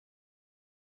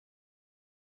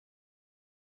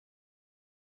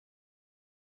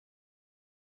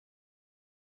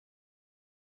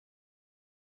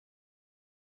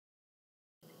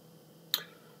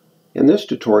In this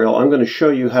tutorial, I'm going to show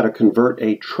you how to convert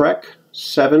a TREC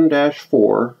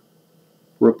 7-4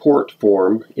 report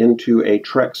form into a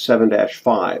TREC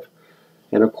 7-5.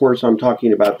 And of course, I'm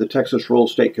talking about the Texas Real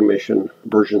Estate Commission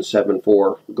version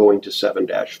 7.4 going to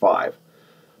 7-5.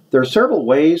 There are several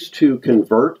ways to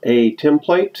convert a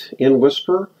template in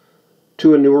Whisper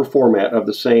to a newer format of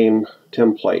the same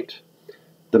template.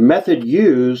 The method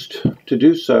used to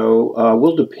do so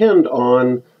will depend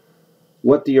on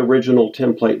what the original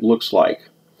template looks like.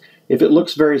 If it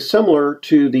looks very similar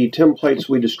to the templates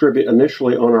we distribute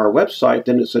initially on our website,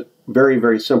 then it's a very,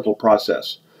 very simple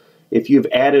process. If you've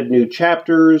added new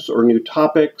chapters or new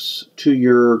topics to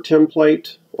your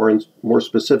template, or more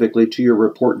specifically to your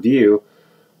report view,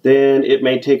 then it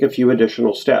may take a few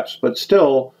additional steps. But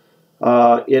still,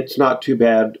 it's not too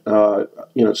bad.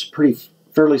 It's a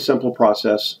fairly simple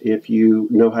process if you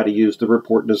know how to use the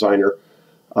report designer.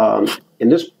 In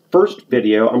this first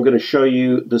video, I'm going to show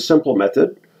you the simple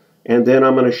method, and then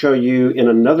I'm going to show you in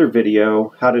another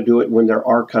video how to do it when there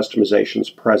are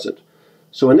customizations present.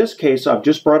 So in this case, I've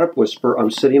just brought up Whisper. I'm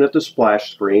sitting at the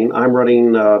splash screen. I'm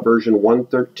running version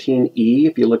 113E,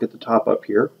 if you look at the top up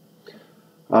here.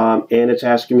 And it's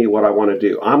asking me what I want to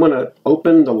do. I'm going to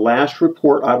open the last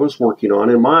report I was working on,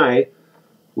 and my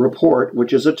report,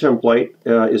 which is a template,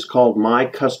 is called My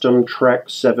Custom TREC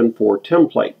 7.4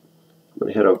 Template. I'm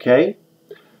going to hit OK.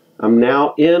 I'm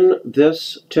now in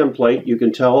this template. You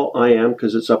can tell I am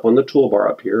because it's up on the toolbar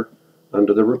up here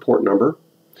under the report number.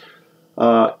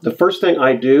 The first thing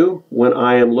I do when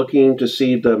I am looking to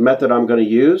see the method I'm going to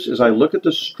use is I look at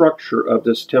the structure of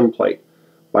this template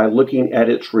by looking at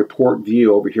its report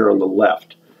view over here on the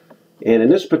left. And in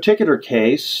this particular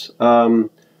case,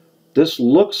 this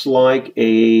looks like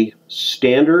a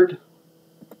standard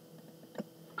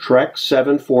TREC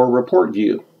 7.4 report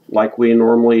view, like we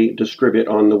normally distribute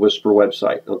on the Whisper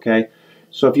website, okay?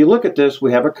 So if you look at this,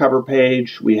 we have a cover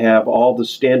page, we have all the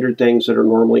standard things that are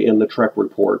normally in the TREC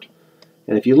report.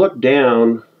 And if you look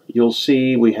down, you'll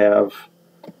see we have,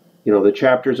 the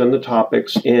chapters and the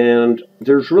topics, and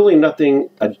there's really nothing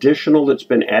additional that's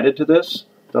been added to this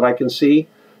that I can see.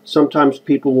 Sometimes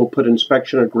people will put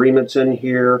inspection agreements in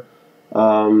here,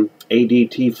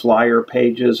 ADT flyer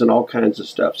pages, and all kinds of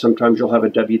stuff. Sometimes you'll have a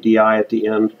WDI at the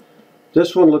end.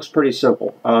 This one looks pretty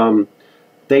simple. Even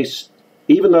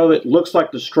though it looks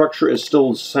like the structure is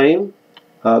still the same,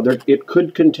 it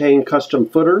could contain custom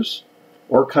footers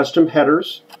or custom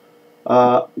headers.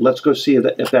 Let's go see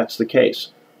if that's the case.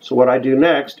 So what I do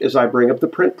next is I bring up the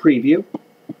print preview,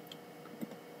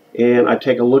 and I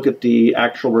take a look at the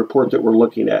actual report that we're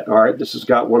looking at. All right, this has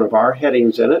got one of our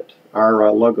headings in it,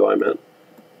 our logo I meant.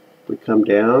 If we come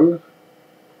down,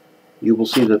 you will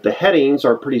see that the headings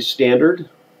are pretty standard.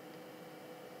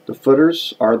 The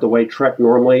footers are the way TREC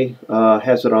normally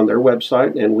has it on their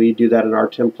website, and we do that in our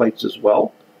templates as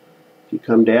well. If you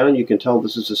come down, you can tell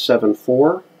this is a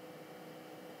 7.4,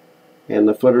 and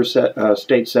the footer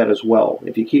states that as well.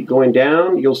 If you keep going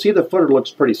down, you'll see the footer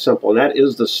looks pretty simple, and that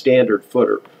is the standard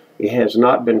footer. It has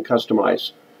not been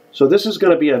customized. So this is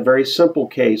going to be a very simple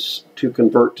case to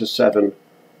convert to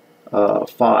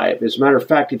 7.5. As a matter of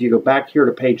fact, if you go back here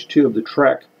to page 2 of the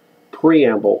TREC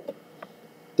preamble,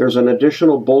 there's an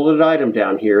additional bulleted item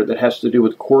down here that has to do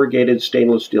with corrugated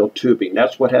stainless steel tubing.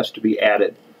 That's what has to be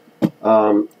added.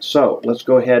 So let's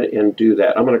go ahead and do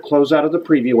that. I'm going to close out of the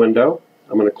preview window.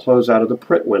 I'm going to close out of the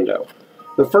print window.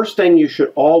 The first thing you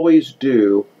should always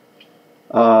do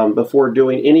before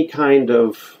doing any kind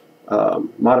of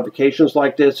modifications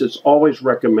like this, it's always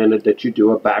recommended that you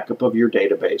do a backup of your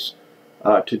database.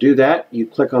 To do that, you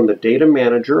click on the Data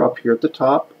Manager up here at the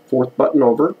top, fourth button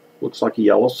over, looks like a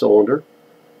yellow cylinder.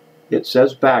 It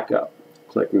says Backup.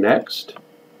 Click Next,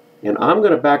 and I'm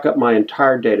going to back up my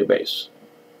entire database.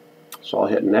 So I'll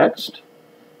hit Next,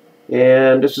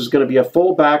 and this is going to be a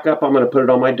full backup. I'm going to put it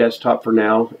on my desktop for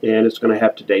now, and it's going to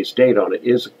have today's date on it.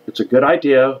 It's a good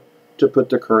idea to put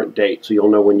the current date so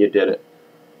you'll know when you did it.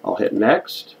 I'll hit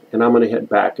Next, and I'm going to hit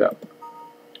Backup.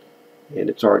 And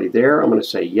it's already there. I'm going to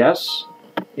say Yes.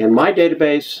 And my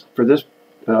database for this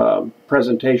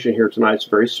presentation here tonight is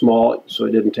very small, so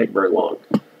it didn't take very long.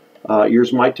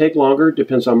 Yours might take longer,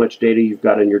 depends on how much data you've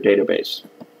got in your database.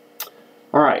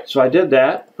 All right, so I did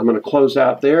that. I'm going to close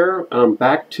out there.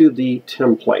 Back to the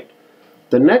template.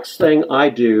 The next thing I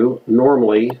do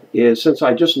normally is, since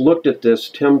I just looked at this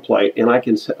template and I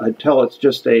tell it's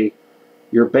just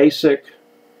your basic,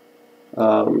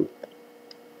 the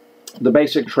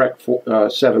basic TREC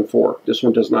 7.4. This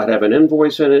one does not have an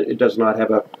invoice in it. It does not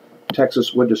have a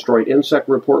Texas Wood Destroyed Insect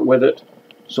report with it.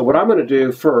 So what I'm going to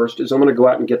do first is I'm going to go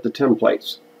out and get the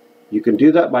templates. You can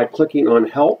do that by clicking on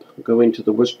Help, going to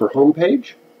the Whisper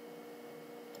homepage,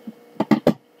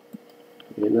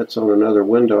 And that's on another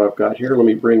window I've got here. Let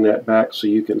me bring that back so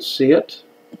you can see it.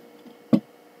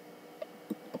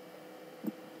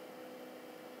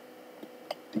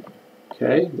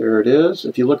 Okay, there it is.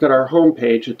 If you look at our home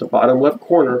page at the bottom left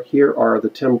corner, here are the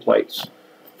templates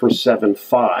for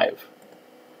 7.5.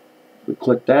 We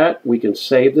click that, we can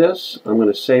save this. I'm going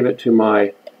to save it to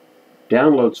my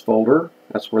downloads folder.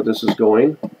 That's where this is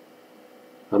going.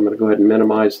 I'm going to go ahead and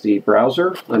minimize the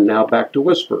browser. I'm now back to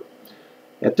Whisper.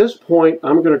 At this point,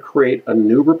 I'm going to create a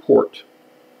new report.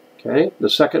 Okay, the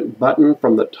second button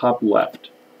from the top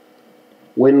left.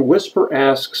 When Whisper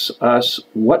asks us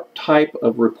what type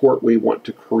of report we want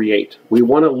to create, we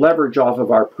want to leverage off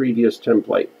of our previous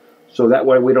template. So that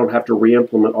way we don't have to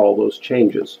re-implement all those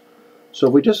changes. So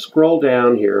if we just scroll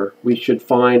down here, we should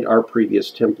find our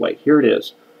previous template. Here it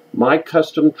is, my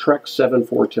custom TREC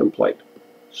 7.4 template.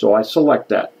 So I select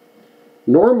that.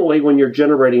 Normally when you're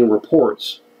generating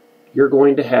reports, you're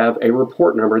going to have a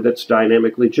report number that's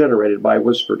dynamically generated by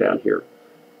Whisper down here.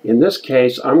 In this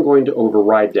case, I'm going to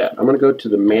override that. I'm going to go to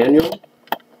the manual,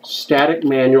 static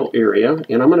manual area,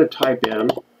 and I'm going to type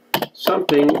in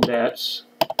something that's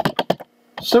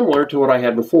similar to what I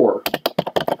had before.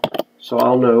 So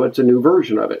I'll know it's a new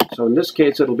version of it. So in this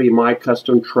case, it'll be my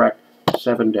custom TREC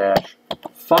 7-5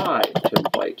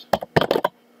 template.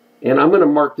 And I'm going to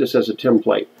mark this as a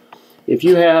template. If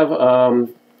you have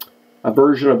a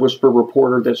version of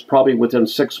WhisperReporter that's probably within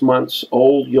 6 months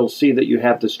old, you'll see that you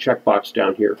have this checkbox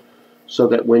down here so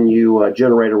that when you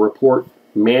generate a report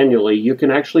manually, you can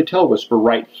actually tell Whisper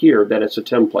right here that it's a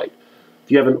template.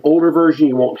 If you have an older version,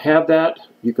 you won't have that.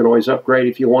 You can always upgrade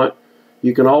if you want.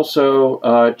 You can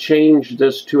also change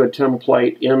this to a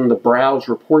template in the Browse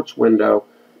Reports window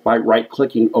by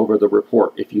right-clicking over the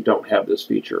report if you don't have this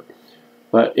feature.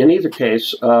 But in either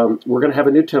case, we're going to have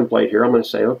a new template here. I'm going to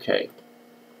say OK.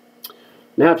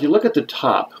 Now, if you look at the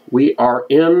top, we are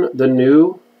in the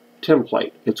new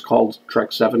template. It's called TREC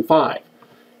 7.5.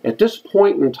 At this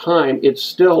point in time, it's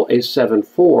still a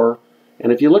 7.4.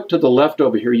 And if you look to the left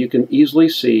over here, you can easily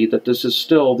see that this is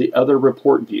still the other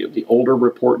report view, the older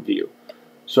report view.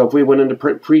 So if we went into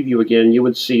print preview again, you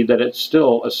would see that it's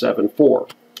still a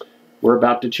 7.4. We're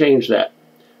about to change that.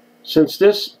 Since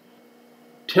this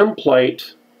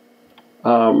template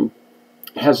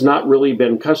has not really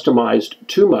been customized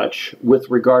too much with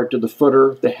regard to the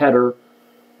footer, the header,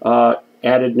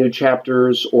 added new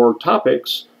chapters or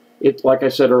topics, like I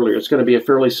said earlier, it's going to be a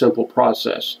fairly simple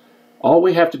process. All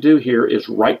we have to do here is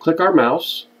right-click our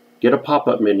mouse, get a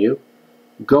pop-up menu,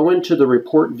 go into the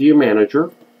Report View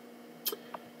Manager.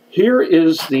 Here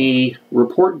is the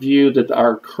report view that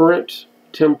our current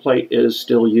template is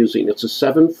still using. It's a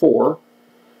 7.4.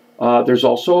 There's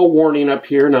also a warning up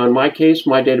here. Now, in my case,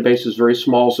 my database is very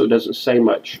small, so it doesn't say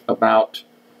much about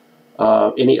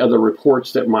any other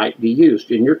reports that might be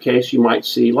used. In your case, you might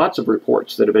see lots of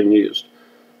reports that have been used.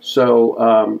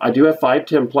 So I do have 5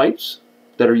 templates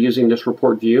that are using this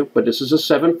report view, but this is a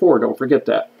 7.4. Don't forget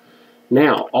that.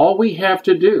 Now, all we have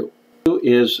to do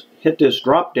is hit this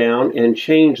drop down and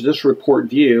change this report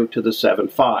view to the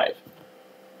 7.5.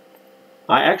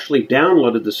 I actually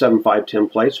downloaded the 7.5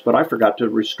 templates, but I forgot to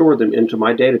restore them into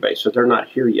my database, so they're not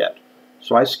here yet.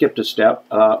 So I skipped a step.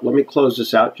 Let me close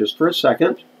this out just for a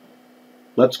second.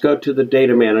 Let's go to the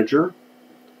Data Manager.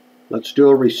 Let's do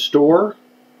a restore,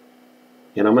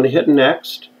 and I'm going to hit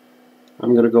Next.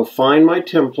 I'm going to go find my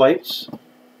templates.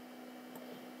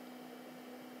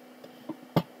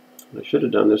 I should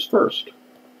have done this first.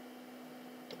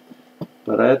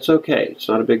 But that's okay. It's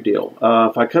not a big deal.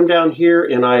 If I come down here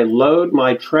and I load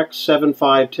my TREC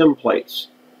 7.5 templates,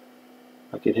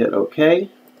 I can hit OK.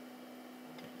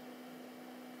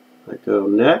 I go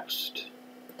Next.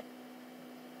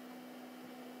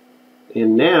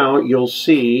 And now you'll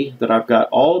see that I've got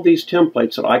all of these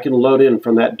templates that I can load in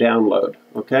from that download.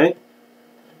 Okay?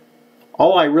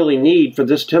 All I really need for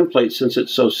this template, since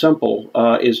it's so simple,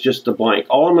 is just the blank.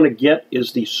 All I'm going to get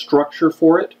is the structure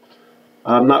for it.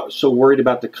 I'm not so worried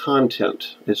about the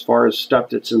content as far as stuff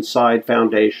that's inside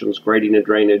foundations, grading and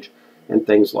drainage, and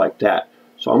things like that.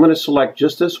 So I'm going to select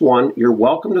just this one. You're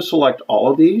welcome to select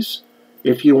all of these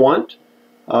if you want.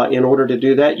 In order to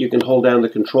do that, you can hold down the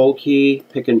Control key,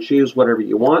 pick and choose whatever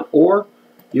you want, or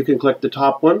you can click the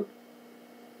top one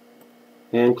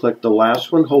and click the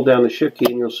last one, hold down the Shift key,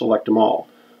 and you'll select them all.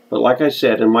 But like I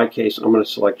said, in my case, I'm going to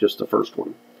select just the first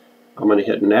one. I'm going to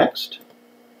hit Next.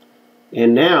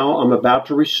 And now I'm about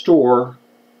to restore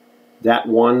that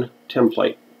one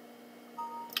template.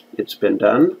 It's been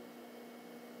done.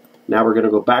 Now we're going to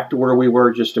go back to where we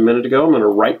were just a minute ago. I'm going to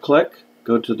right-click,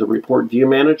 go to the Report View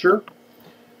Manager.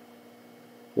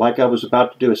 Like I was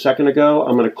about to do a second ago,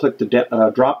 I'm going to click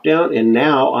the drop down, and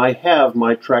now I have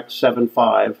my TREC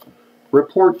 7.5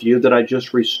 report view that I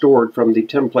just restored from the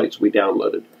templates we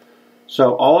downloaded.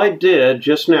 So all I did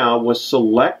just now was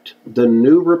select the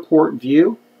new report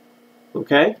view,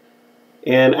 okay?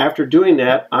 And after doing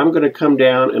that, I'm going to come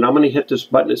down and I'm going to hit this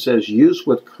button that says Use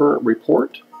with Current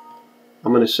Report.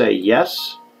 I'm going to say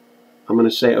yes. I'm going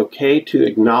to say OK to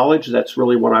acknowledge that's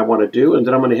really what I want to do, and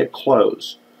then I'm going to hit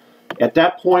Close. At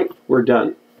that point, we're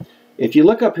done. If you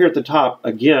look up here at the top,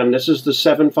 again, this is the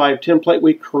 7.5 template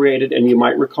we created, and you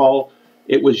might recall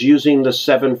it was using the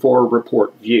 7.4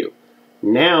 report view.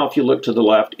 Now, if you look to the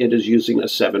left, it is using a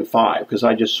 7.5 because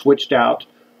I just switched out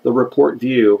the report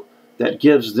view that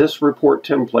gives this report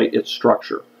template its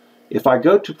structure. If I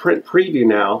go to Print Preview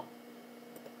now,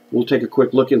 we'll take a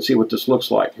quick look and see what this looks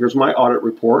like. Here's my audit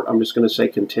report. I'm just going to say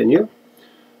Continue.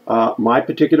 My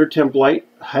particular template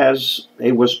has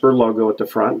a Whisper logo at the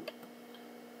front.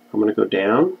 I'm going to go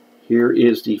down. Here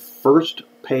is the first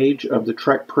page of the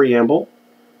TREC preamble.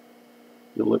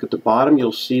 You'll look at the bottom.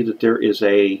 You'll see that there is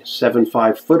a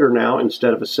 7.5 footer now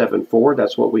instead of a 7.4.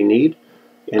 That's what we need.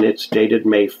 And it's dated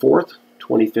May 4th,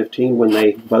 2015 when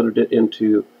they voted it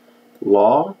into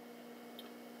law.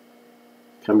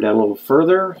 Come down a little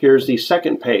further. Here's the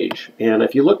second page. And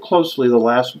if you look closely, the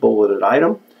last bulleted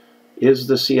item is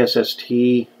the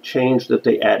CSST change that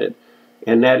they added.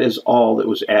 And that is all that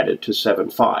was added to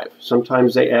 7.5.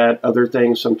 Sometimes they add other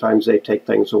things, sometimes they take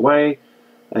things away.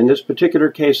 In this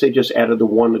particular case, they just added the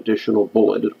one additional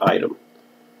bulleted item.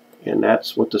 And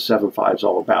that's what the 7.5 is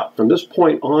all about. From this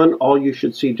point on, all you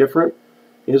should see different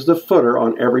is the footer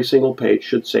on every single page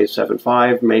should say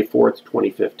 7.5, May 4th,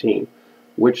 2015,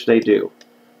 which they do.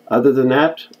 Other than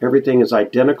that, everything is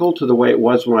identical to the way it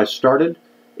was when I started.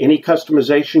 Any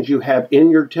customizations you have in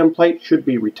your template should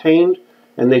be retained,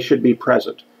 and they should be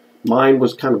present. Mine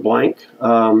was kind of blank,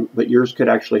 but yours could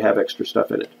actually have extra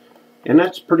stuff in it. And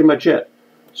that's pretty much it.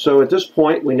 So at this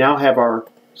point, we now have our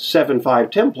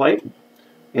 7.5 template,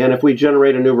 and if we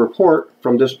generate a new report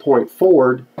from this point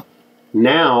forward,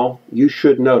 now you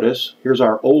should notice, here's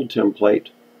our old template,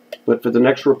 but for the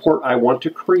next report I want to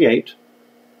create,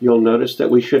 you'll notice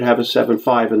that we should have a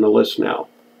 7.5 in the list now.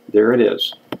 There it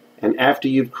is. And after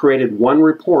you've created one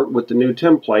report with the new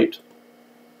template,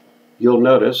 you'll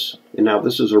notice, and now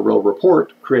this is a real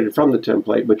report created from the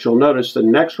template, but you'll notice the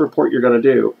next report you're going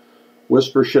to do,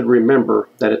 Whisper should remember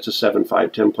that it's a 7.5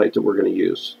 template that we're going to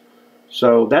use.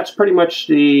 So that's pretty much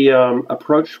the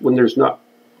approach when there's not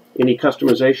any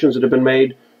customizations that have been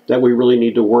made that we really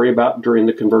need to worry about during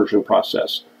the conversion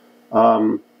process.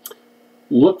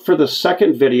 Look for the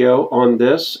second video on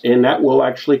this, and that will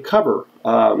actually cover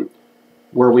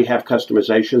where we have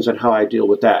customizations and how I deal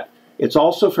with that. It's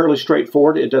also fairly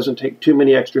straightforward. It doesn't take too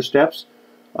many extra steps.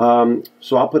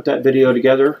 So I'll put that video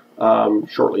together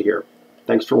shortly here.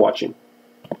 Thanks for watching.